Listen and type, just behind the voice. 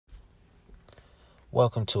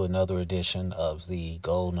Welcome to another edition of the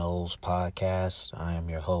NOLES podcast. I am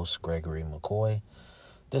your host, Gregory McCoy.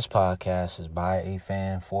 This podcast is by a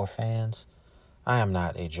fan for fans. I am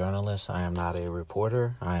not a journalist. I am not a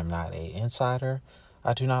reporter. I am not an insider.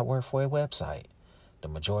 I do not work for a website. The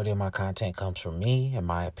majority of my content comes from me and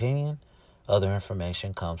my opinion. Other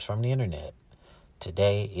information comes from the internet.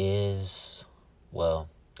 Today is,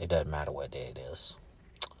 it doesn't matter what day it is.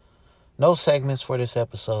 No segments for this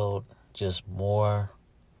episode. Just more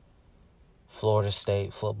Florida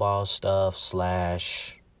State football stuff /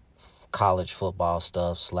 college football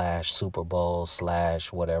stuff / Super Bowl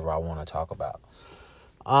 / whatever I want to talk about.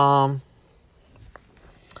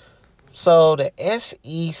 So the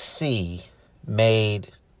SEC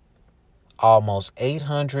made almost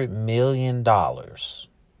 $800 million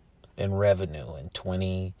in revenue in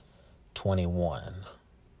 2021.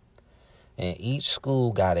 And each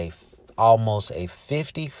school got almost a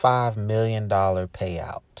 $55 million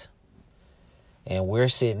payout. And we're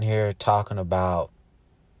sitting here talking about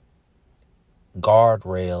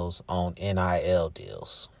guardrails on NIL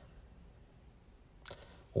deals.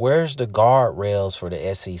 Where's the guardrails for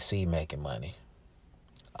the SEC making money?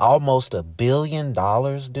 Almost $1 billion,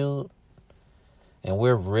 dude. And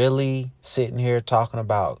we're really sitting here talking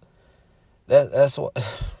about that's what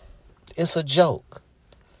it's a joke.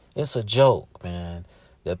 It's a joke, man.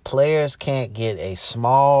 The players can't get a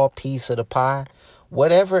small piece of the pie.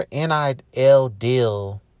 Whatever NIL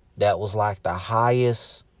deal that was like the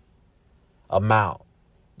highest amount,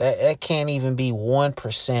 that can't even be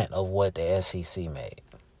 1% of what the SEC made.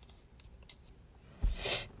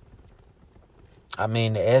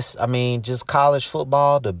 Just college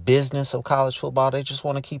football, the business of college football, they just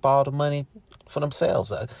want to keep all the money for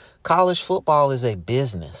themselves. College football is a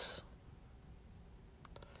business.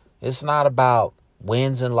 It's not about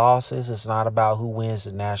wins and losses. It's not about who wins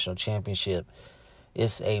the national championship.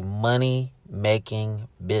 It's a money-making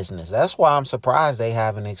business. That's why I'm surprised they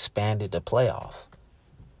haven't expanded the playoff.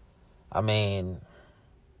 I mean,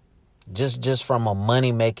 just from a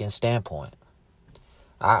money-making standpoint.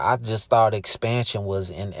 I just thought expansion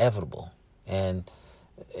was inevitable. And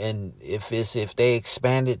if they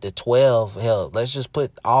expanded to 12, hell, let's just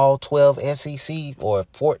put all 12 SEC or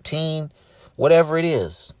 14, whatever it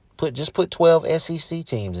is. Just put 12 SEC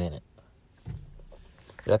teams in it.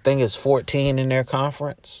 I think it's 14 in their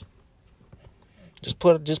conference. Just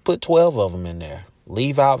put 12 of them in there.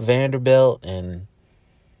 Leave out Vanderbilt and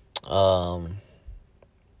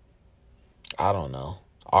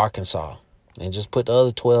Arkansas, and just put the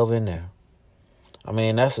other 12 in there. I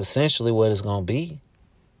mean, that's essentially what it's going to be.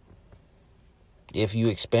 If you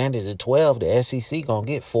expand it to 12, the SEC going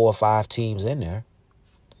to get 4 or 5 teams in there.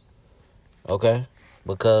 Okay?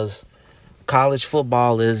 Because college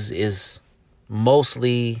football is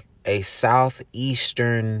mostly a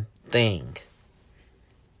southeastern thing.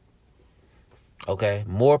 Okay?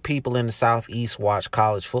 More people in the southeast watch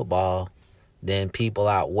college football than people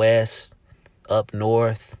out west, up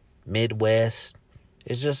north, Midwest.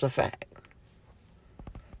 It's just a fact.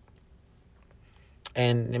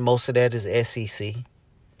 And most of that is SEC.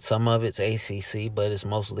 Some of it's ACC, but it's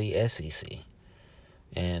mostly SEC.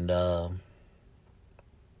 And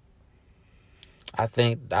I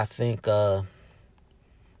think the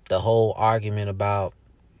whole argument about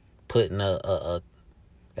putting a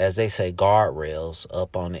as they say, guardrails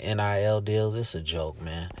up on the NIL deals, it's a joke,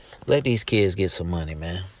 man. Let these kids get some money,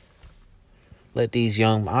 man. Let these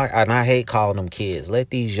and I hate calling them kids, let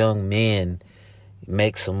these young men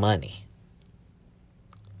make some money.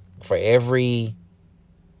 For every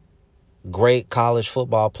great college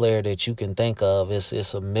football player that you can think of,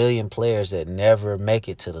 it's a million players that never make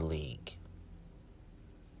it to the league.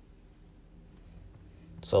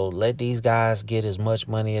 So let these guys get as much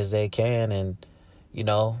money as they can and,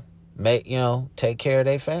 take care of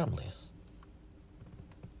their families.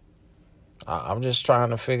 I'm just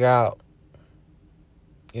trying to figure out,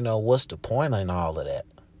 what's the point in all of that?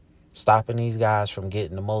 Stopping these guys from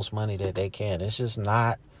getting the most money that they can. It's just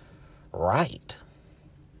not right.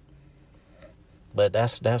 But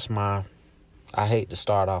that's I hate to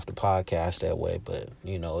start off the podcast that way, but,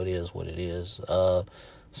 it is what it is.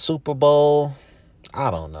 Super Bowl,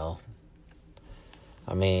 I don't know.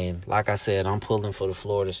 I mean, like I said, I'm pulling for the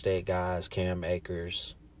Florida State guys, Cam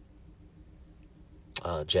Akers,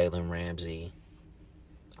 Jalen Ramsey.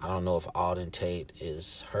 I don't know if Auden Tate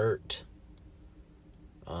is hurt.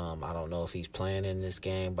 I don't know if he's playing in this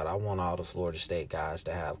game, but I want all the Florida State guys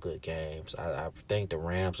to have good games. I think the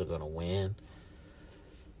Rams are going to win.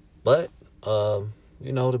 But, the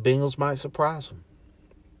Bengals might surprise them.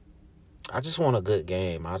 I just want a good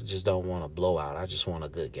game. I just don't want a blowout. I just want a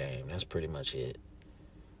good game. That's pretty much it.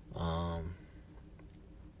 Um,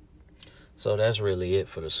 so that's really it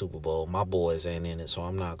for the Super Bowl. My boys ain't in it, so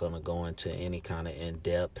I'm not going to go into any kind of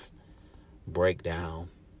in-depth breakdown.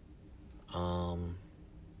 And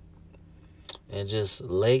just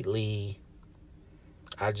lately,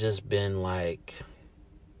 I just been like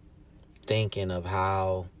thinking of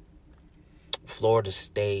how Florida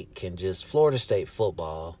State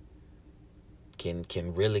football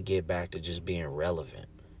can really get back to just being relevant.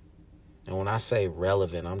 And when I say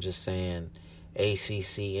relevant, I'm just saying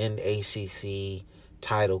ACC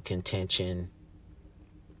title contention,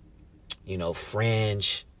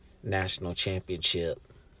 fringe national championship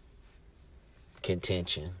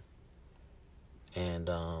contention. And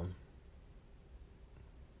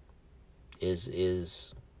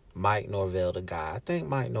is Mike Norvell the guy? I think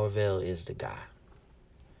Mike Norvell is the guy.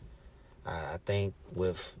 I think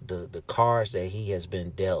with the cards that he has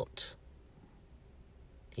been dealt,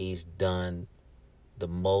 he's done the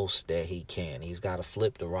most that he can. He's got to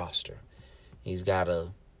flip the roster. He's got to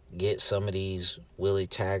get some of these Willie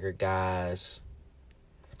Taggart guys.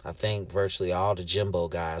 I think virtually all the Jimbo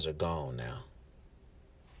guys are gone now.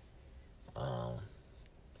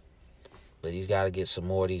 But he's got to get some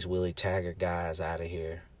more of these Willie Taggart guys out of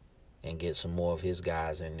here and get some more of his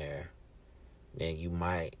guys in there. Then you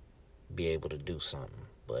might be able to do something.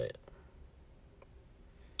 But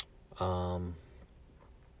I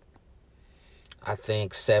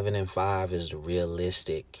think 7-5 is the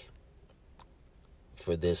realistic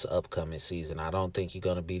for this upcoming season. I don't think you're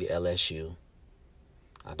going to beat LSU.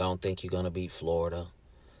 I don't think you're going to beat Florida.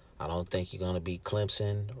 I don't think you're going to beat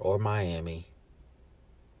Clemson or Miami.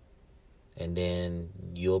 And then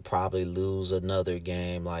you'll probably lose another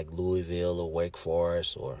game like Louisville or Wake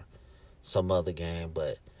Forest or some other game.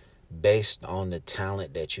 But based on the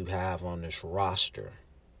talent that you have on this roster,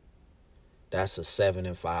 that's a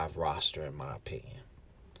 7-5 roster in my opinion.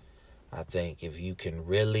 I think if you can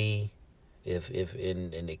really, if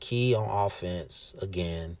in the key on offense,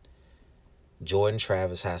 again, Jordan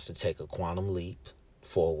Travis has to take a quantum leap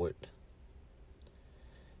forward.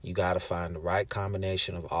 You got to find the right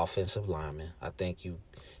combination of offensive linemen. I think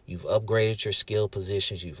you've upgraded your skill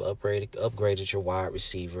positions. You've upgraded your wide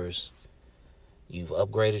receivers. You've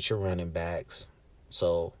upgraded your running backs.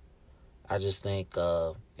 So I just think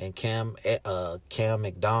and Cam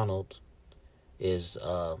McDonald is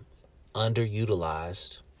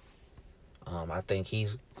underutilized. I think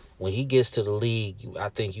when he gets to the league, I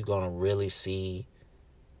think you're gonna really see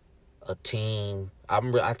a team.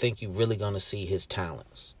 I think you're really gonna see his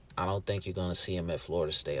talents. I don't think you're gonna see him at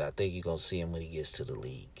Florida State. I think you're gonna see him when he gets to the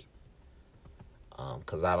league.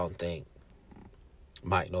 Because I don't think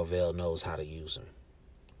Mike Norvell knows how to use him.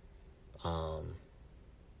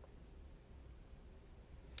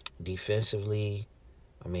 Defensively,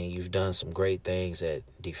 I mean, you've done some great things at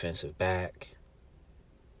defensive back.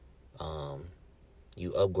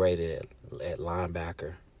 You upgraded at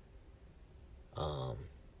linebacker.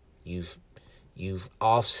 You've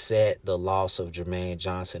offset the loss of Jermaine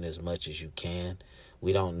Johnson as much as you can.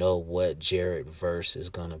 We don't know what Jared Verse is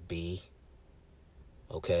gonna be.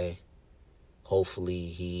 Okay, hopefully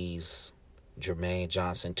he's Jermaine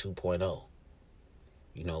Johnson 2.0.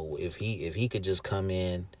 If he could just come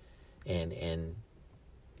in and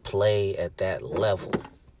play at that level,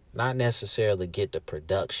 not necessarily get the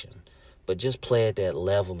production, but just play at that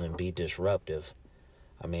level and be disruptive,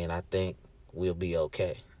 I mean, I think we'll be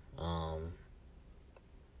okay.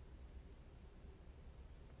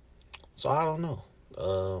 So I don't know.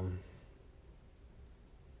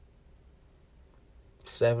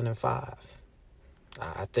 7-5.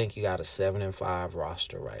 I think you got a 7-5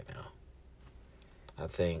 roster right now. I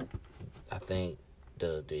think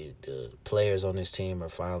the players on this team are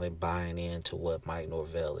finally buying into what Mike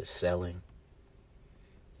Norvell is selling.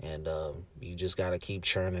 And you just got to keep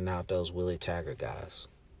churning out those Willie Taggart guys.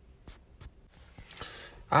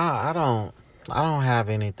 I don't have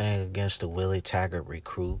anything against the Willie Taggart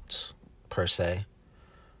recruits per se.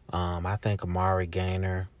 I think Amari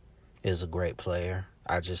Gaynor is a great player.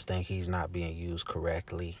 I just think he's not being used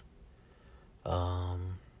correctly.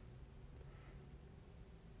 I'm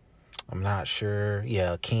not sure.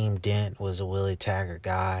 Yeah, Akeem Dent was a Willie Taggart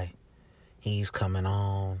guy. He's coming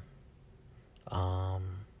on.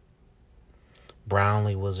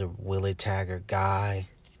 Brownlee was a Willie Taggart guy.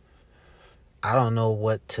 I don't know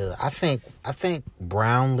what to. I think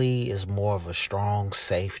Brownlee is more of a strong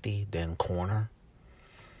safety than corner.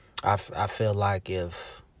 I feel like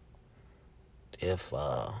if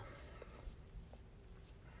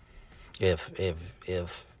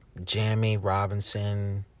Jamie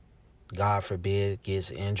Robinson, God forbid,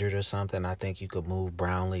 gets injured or something, I think you could move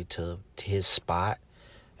Brownlee to his spot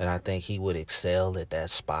and I think he would excel at that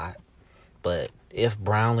spot. But if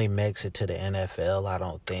Brownlee makes it to the NFL, I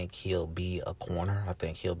don't think he'll be a corner. I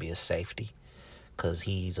think he'll be a safety because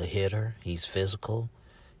he's a hitter. He's physical.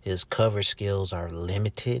 His cover skills are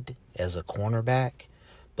limited as a cornerback,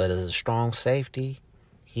 but as a strong safety,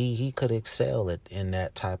 he could excel in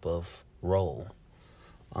that type of role.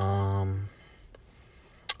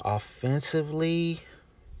 Offensively,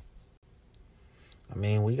 I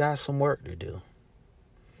mean, we got some work to do.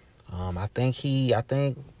 I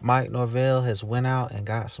think Mike Norvell has went out and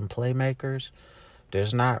got some playmakers.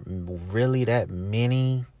 There's not really that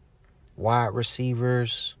many wide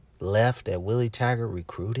receivers left that Willie Taggart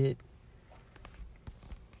recruited.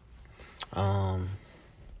 But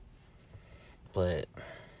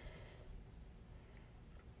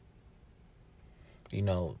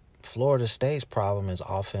Florida State's problem is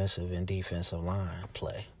offensive and defensive line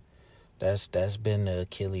play. That's been the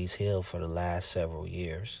Achilles heel for the last several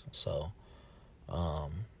years. So, I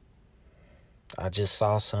just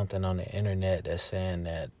saw something on the internet that's saying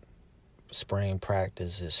that spring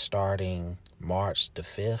practice is starting March the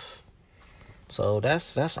 5th. So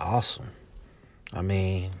that's awesome. I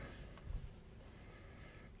mean,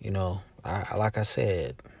 like I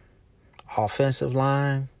said, offensive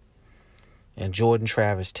line and Jordan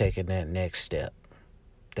Travis taking that next step,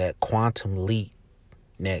 that quantum leap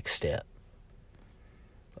next step.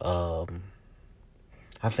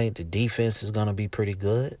 I think the defense is going to be pretty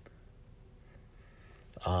good.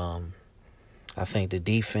 I think the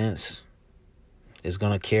defense is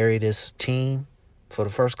going to carry this team for the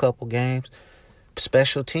first couple games.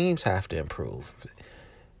 Special teams have to improve.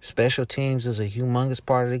 Special teams is a humongous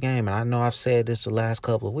part of the game, and I know I've said this the last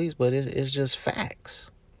couple of weeks, but it's just facts.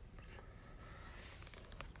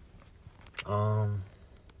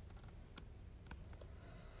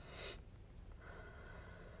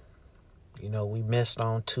 We missed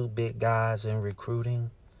on two big guys in recruiting,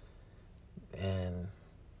 and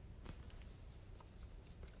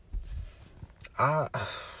I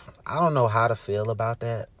don't know how to feel about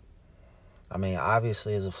that. I mean,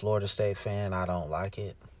 obviously, as a Florida State fan, I don't like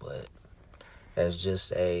it, but as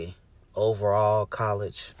just a overall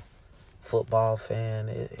college football fan,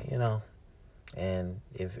 and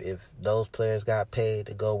if those players got paid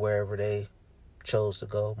to go wherever they chose to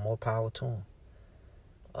go, more power to them.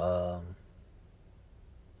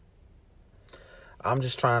 I'm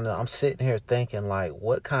sitting here thinking, like,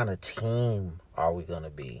 what kind of team are we going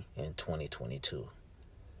to be in 2022?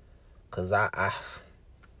 Because I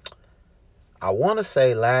want to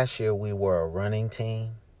say last year we were a running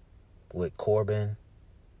team with Corbin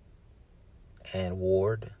and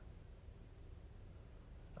Ward.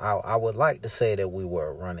 I would like to say that we were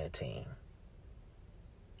a running team.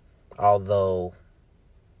 Although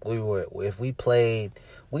we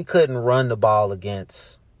couldn't run the ball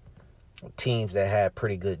against teams that had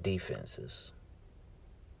pretty good defenses.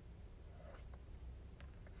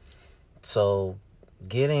 So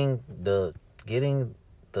getting the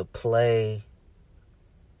play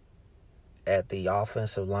at the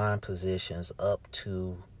offensive line positions up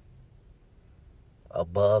to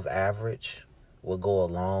above average will go a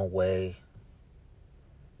long way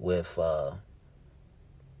with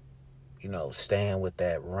staying with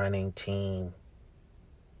that running team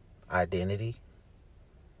identity.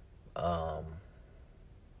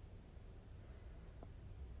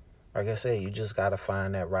 Like I said, you just got to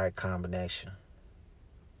find that right combination.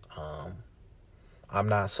 I'm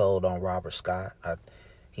not sold on Robert Scott.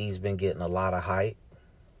 He's been getting a lot of hype.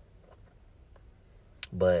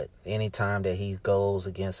 But anytime that he goes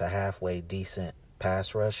against a halfway decent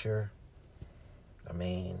pass rusher, I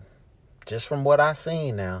mean, just from what I've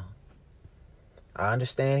seen now, I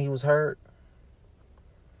understand he was hurt.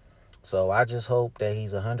 So I just hope that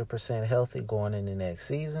he's 100% healthy going into next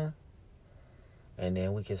season. And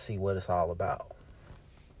then we can see what it's all about.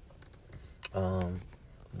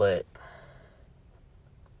 But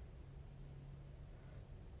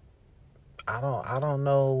I don't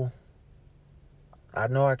know. I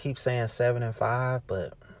know I keep saying 7-5,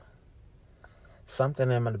 but something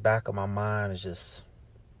in the back of my mind is just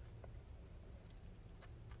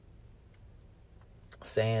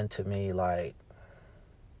saying to me, like,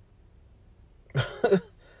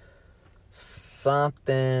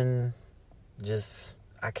 something just,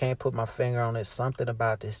 I can't put my finger on it. Something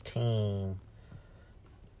about this team,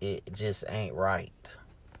 it just ain't right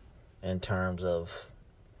in terms of,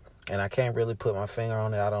 and I can't really put my finger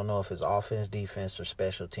on it. I don't know if it's offense, defense, or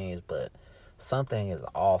special teams, but something is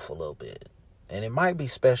off a little bit. And it might be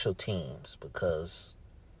special teams because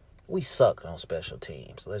we suck on special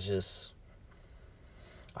teams.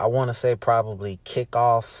 I want to say probably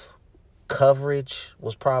kickoff coverage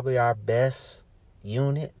was probably our best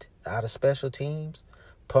unit out of special teams.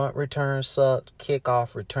 Punt return sucked.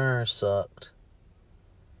 Kickoff return sucked.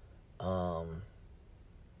 I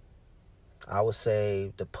would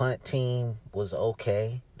say the punt team was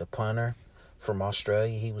okay. The punter from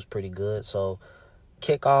Australia, he was pretty good. So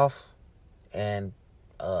kickoff and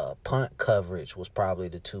punt coverage was probably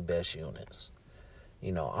the two best units.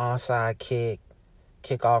 Onside kick,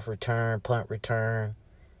 kickoff return, punt return,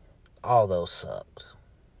 all those sucked.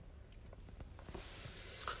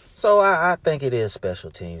 So I think it is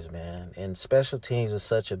special teams, man. And special teams is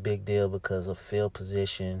such a big deal because of field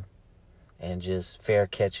position and just fair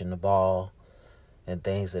catching the ball and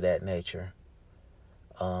things of that nature.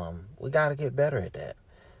 We got to get better at that.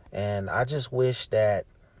 And I just wish that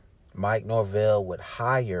Mike Norvell would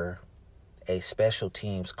hire a special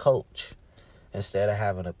teams coach instead of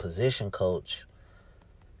having a position coach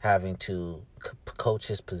having to coach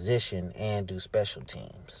his position and do special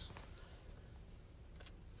teams.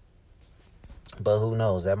 But who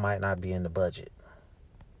knows? That might not be in the budget.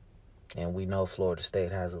 And we know Florida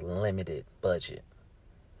State has a limited budget.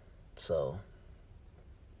 So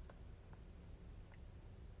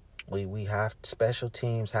we have special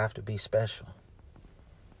teams have to be special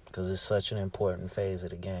because it's such an important phase of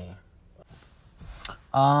the game.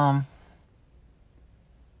 The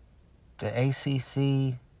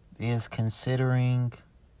ACC is considering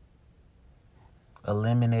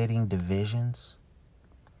eliminating divisions.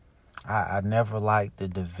 I never liked the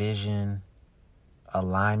division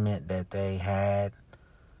alignment that they had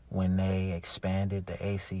when they expanded the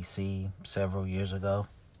ACC several years ago.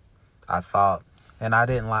 I thought, and I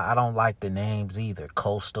don't like the names either.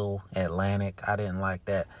 Coastal, Atlantic, I didn't like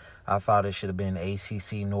that. I thought it should have been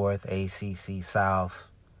ACC North, ACC South,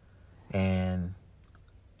 and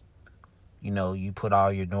you put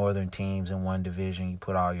all your northern teams in one division, you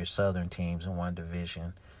put all your southern teams in one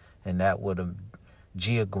division, and that would have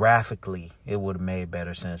geographically, it would have made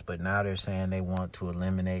better sense. But now they're saying they want to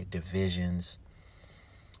eliminate divisions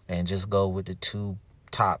and just go with the two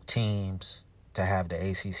top teams to have the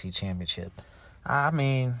ACC championship. I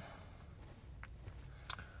mean,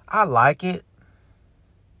 I like it.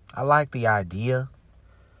 I like the idea.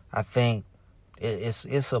 I think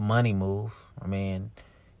it's a money move. I mean,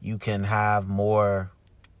 you can have more,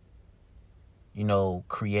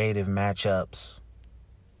 creative matchups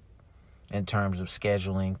in terms of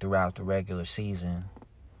scheduling throughout the regular season.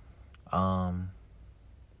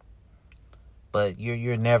 But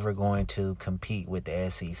you're never going to compete with the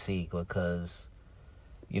SEC because,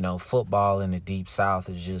 football in the Deep South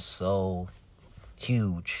is just so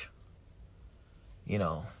huge,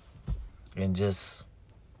 and just,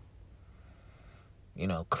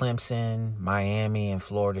 Clemson, Miami, and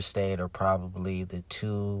Florida State are probably the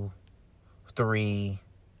 2, 3,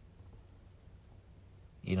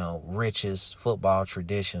 richest football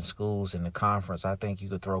tradition schools in the conference. I think you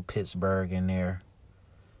could throw Pittsburgh in there.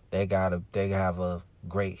 They have a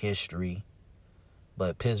great history,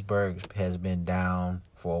 but Pittsburgh has been down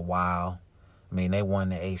for a while. I mean, they won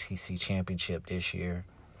the ACC championship this year.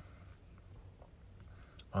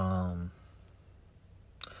 But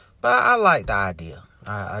I like the idea.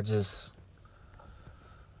 I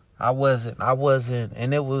wasn't,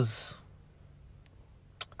 and it was.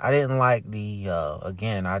 I didn't like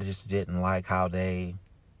I just didn't like how they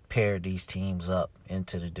paired these teams up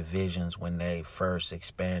into the divisions when they first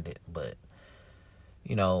expanded. But,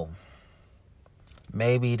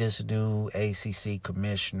 maybe this new ACC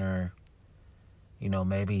commissioner,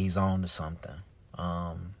 maybe he's on to something.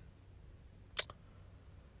 I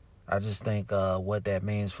just think what that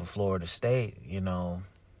means for Florida State, a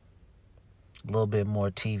little bit more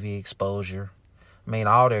TV exposure. I mean,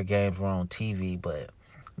 all their games were on TV, but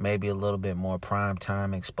maybe a little bit more prime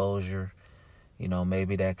time exposure.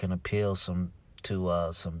 Maybe that can appeal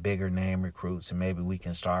to some bigger name recruits, and maybe we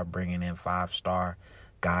can start bringing in 5-star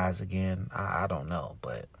guys again. I don't know,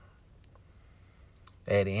 but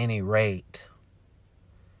at any rate,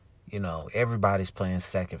 everybody's playing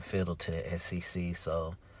second fiddle to the SEC.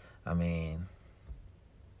 So, I mean,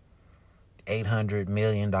 $800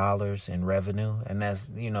 million in revenue, and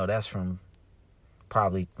that's from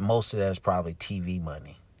probably, most of that is probably TV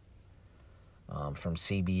money. From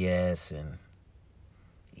CBS and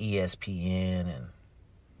ESPN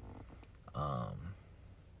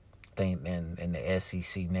and the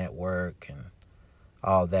SEC network and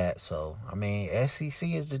all that. So, I mean, SEC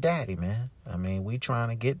is the daddy, man. I mean, we trying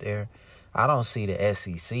to get there. I don't see the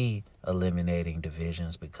SEC eliminating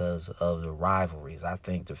divisions because of the rivalries. I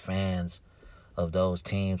think the fans of those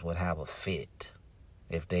teams would have a fit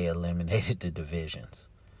if they eliminated the divisions.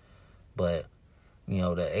 But,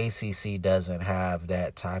 the ACC doesn't have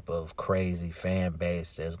that type of crazy fan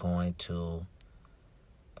base that's going to,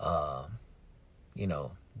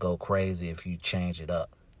 go crazy if you change it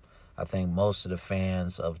up. I think most of the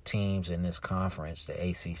fans of teams in this conference, the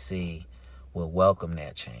ACC, will welcome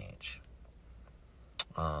that change.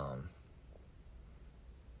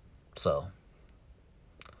 So,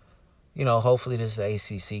 hopefully this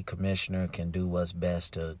ACC commissioner can do what's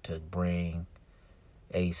best to bring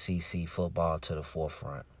ACC football to the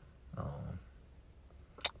forefront.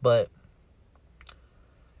 But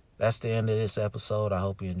that's the end of this episode. I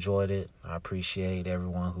hope you enjoyed it. I appreciate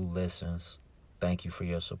everyone who listens. Thank you for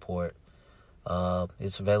your support.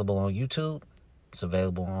 It's available on YouTube. It's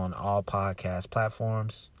available on all podcast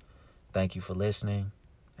platforms. Thank you for listening.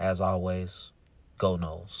 As always, go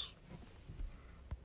NOLES.